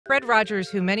Fred Rogers,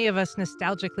 who many of us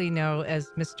nostalgically know as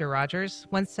Mr. Rogers,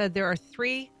 once said there are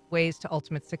three ways to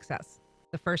ultimate success.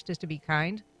 The first is to be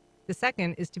kind. The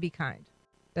second is to be kind.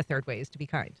 The third way is to be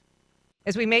kind.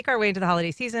 As we make our way into the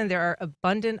holiday season, there are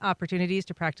abundant opportunities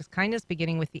to practice kindness,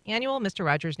 beginning with the annual Mr.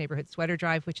 Rogers Neighborhood Sweater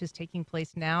Drive, which is taking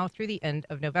place now through the end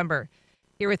of November.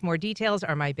 Here with more details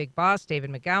are my big boss, David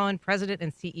McGowan, President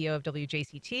and CEO of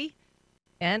WJCT,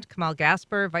 and Kemal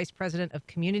Gasper, Vice President of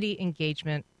Community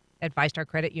Engagement at VyStar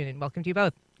Credit Union. Welcome to you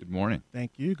both. Good morning.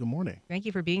 Thank you. Good morning. Thank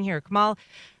you for being here. Kemal,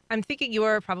 I'm thinking you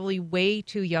are probably way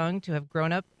too young to have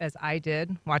grown up as I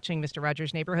did watching Mr.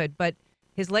 Rogers' Neighborhood, but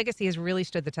his legacy has really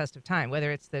stood the test of time,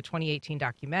 whether it's the 2018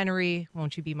 documentary,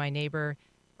 Won't You Be My Neighbor,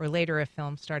 or later a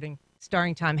film starring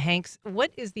Tom Hanks. What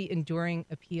is the enduring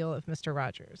appeal of Mr.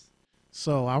 Rogers?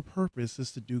 So our purpose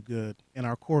is to do good, and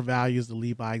our core value is to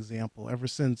lead by example. Ever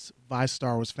since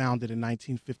VyStar was founded in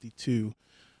 1952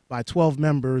 by 12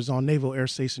 members on Naval Air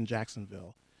Station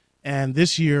Jacksonville. And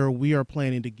this year, we are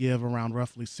planning to give around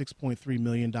roughly $6.3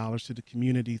 million to the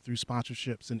community through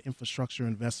sponsorships and infrastructure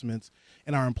investments.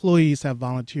 And our employees have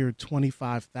volunteered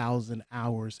 25,000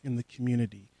 hours in the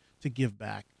community to give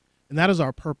back. And that is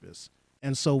our purpose.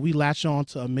 And so we latch on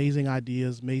to amazing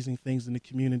ideas, amazing things in the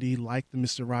community, like the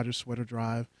Mr. Rogers Sweater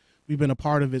Drive. We've been a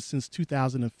part of it since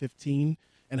 2015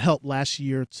 and helped last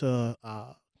year to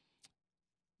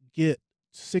get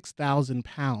 6,000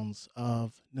 pounds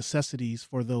of necessities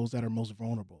for those that are most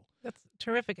vulnerable. That's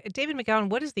terrific. David McGowan,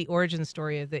 what is the origin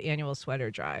story of the annual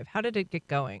Sweater Drive? How did it get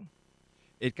going?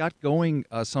 It got going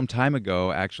some time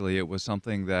ago, actually. It was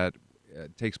something that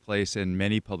takes place in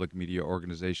many public media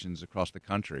organizations across the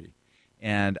country.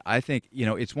 And I think,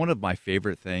 it's one of my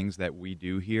favorite things that we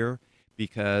do here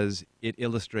because it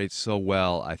illustrates so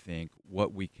well, I think,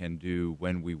 what we can do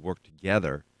when we work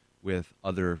together with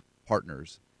other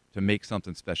partners to make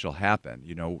something special happen.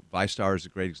 VyStar is a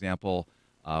great example.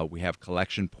 We have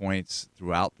collection points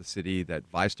throughout the city that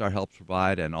VyStar helps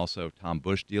provide, and also Tom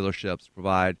Bush dealerships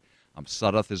provide.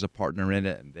 Sudduth is a partner in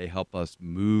it, and they help us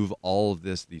move all of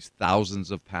these thousands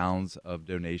of pounds of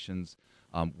donations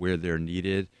where they're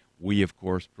needed. We, of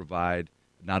course, provide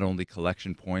not only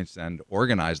collection points and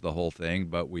organize the whole thing,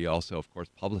 but we also, of course,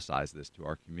 publicize this to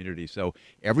our community. So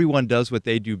everyone does what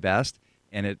they do best,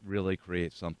 and it really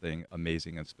creates something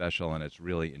amazing and special, and it's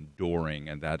really enduring,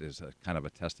 and that is a kind of a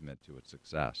testament to its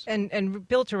success. And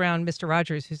built around Mr.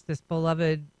 Rogers, who's this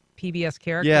beloved PBS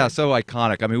character. Yeah, so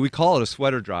iconic. I mean, we call it a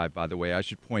sweater drive, by the way. I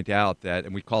should point out that,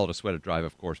 and we call it a sweater drive,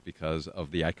 of course, because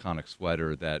of the iconic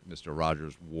sweater that Mr.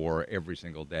 Rogers wore every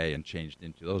single day and changed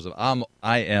into.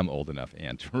 I am old enough,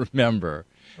 Ann, to remember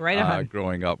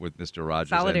growing up with Mr.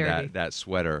 Rogers Solidarity. and that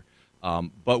sweater.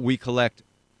 But we collect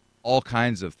all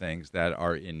kinds of things that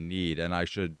are in need, and I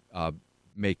should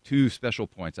make two special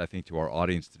points, I think, to our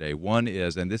audience today. One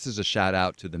is, and this is a shout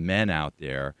out to the men out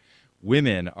there,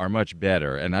 women are much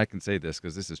better, and I can say this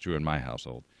because this is true in my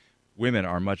household, women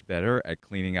are much better at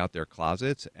cleaning out their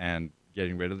closets and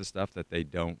getting rid of the stuff that they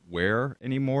don't wear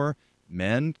anymore.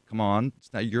 Men, come on,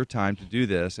 it's not your time to do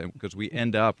this, and because we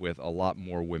end up with a lot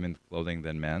more women's clothing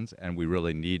than men's, and we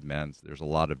really need men's. There's a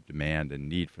lot of demand and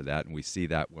need for that, and we see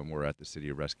that when we're at the City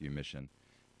of Rescue Mission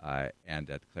and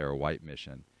at Clara White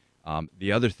Mission.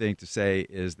 The other thing to say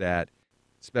is that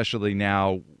especially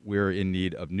now we're in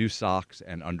need of new socks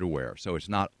and underwear. So it's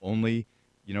not only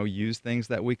used things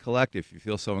that we collect. If you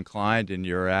feel so inclined and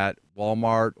you're at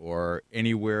Walmart or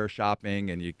anywhere shopping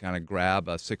and you kind of grab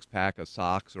a 6-pack of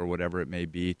socks or whatever it may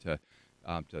be to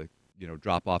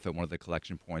drop off at one of the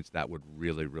collection points, that would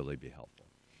really, really be helpful.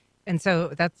 And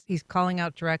so he's calling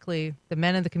out directly the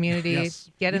men in the community.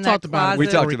 Yes. Get in We that talked about closet. it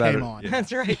We talked about came it. on. Yeah.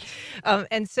 That's right.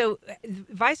 And so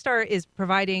VyStar is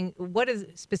providing, what is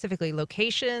specifically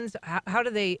locations?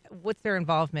 What's their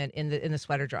involvement in the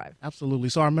sweater drive? Absolutely.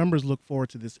 So our members look forward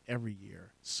to this every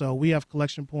year. So we have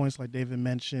collection points, like David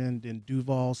mentioned, in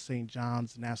Duval, St.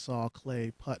 John's, Nassau,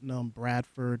 Clay, Putnam,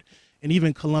 Bradford, and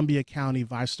even Columbia County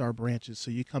VyStar branches.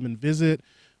 So you come and visit.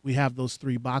 We have those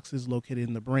 3 boxes located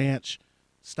in the branch.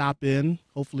 Stop in.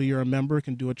 Hopefully you're a member,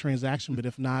 can do a transaction, but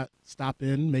if not, stop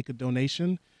in, make a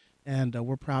donation, and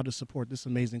we're proud to support this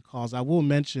amazing cause. I will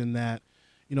mention that,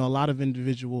 a lot of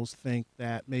individuals think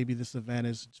that maybe this event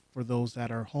is for those that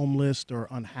are homeless or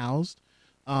unhoused,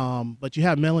 but you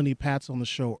had Melanie Patz on the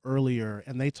show earlier,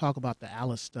 and they talk about the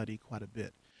Alice study quite a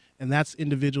bit, and that's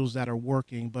individuals that are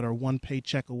working but are one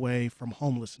paycheck away from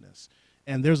homelessness.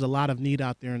 And there's a lot of need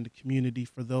out there in the community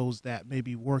for those that may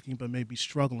be working but may be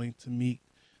struggling to meet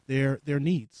their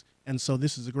needs. And so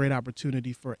this is a great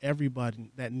opportunity for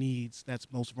everybody that's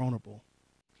most vulnerable.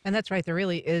 And that's right. There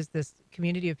really is this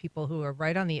community of people who are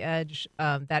right on the edge.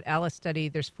 That Alice study,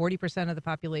 there's 40% of the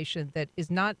population that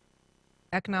is not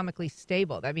economically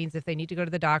stable. That means if they need to go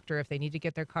to the doctor, if they need to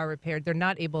get their car repaired, they're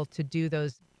not able to do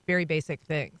those very basic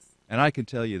things. And I can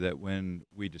tell you that when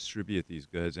we distribute these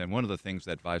goods, and one of the things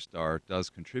that VyStar does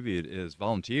contribute is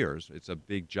volunteers. It's a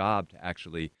big job to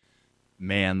actually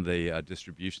man the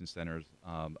distribution centers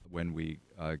when we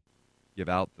give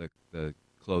out the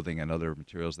clothing and other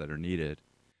materials that are needed.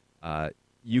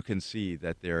 You can see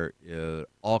that there are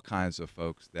all kinds of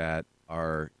folks that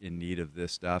are in need of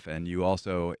this stuff, and you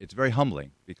also, it's very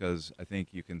humbling because I think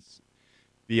you can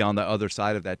be on the other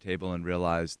side of that table and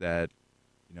realize that,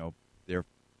 you know,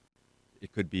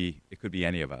 it could be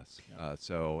any of us.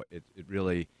 So it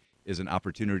really is an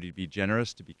opportunity to be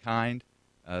generous, to be kind,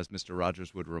 as Mr.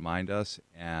 Rogers would remind us,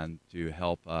 and to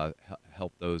help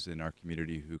those in our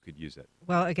community who could use it.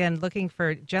 Well, again, looking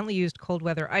for gently used cold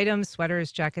weather items,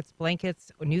 sweaters, jackets,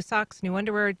 blankets, new socks, new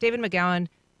underwear. David McGowan,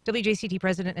 WJCT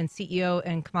President and CEO,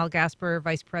 and Kemal Gasper,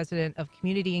 Vice President of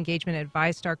Community Engagement at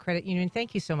VyStar Credit Union.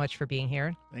 Thank you so much for being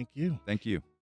here. Thank you. Thank you.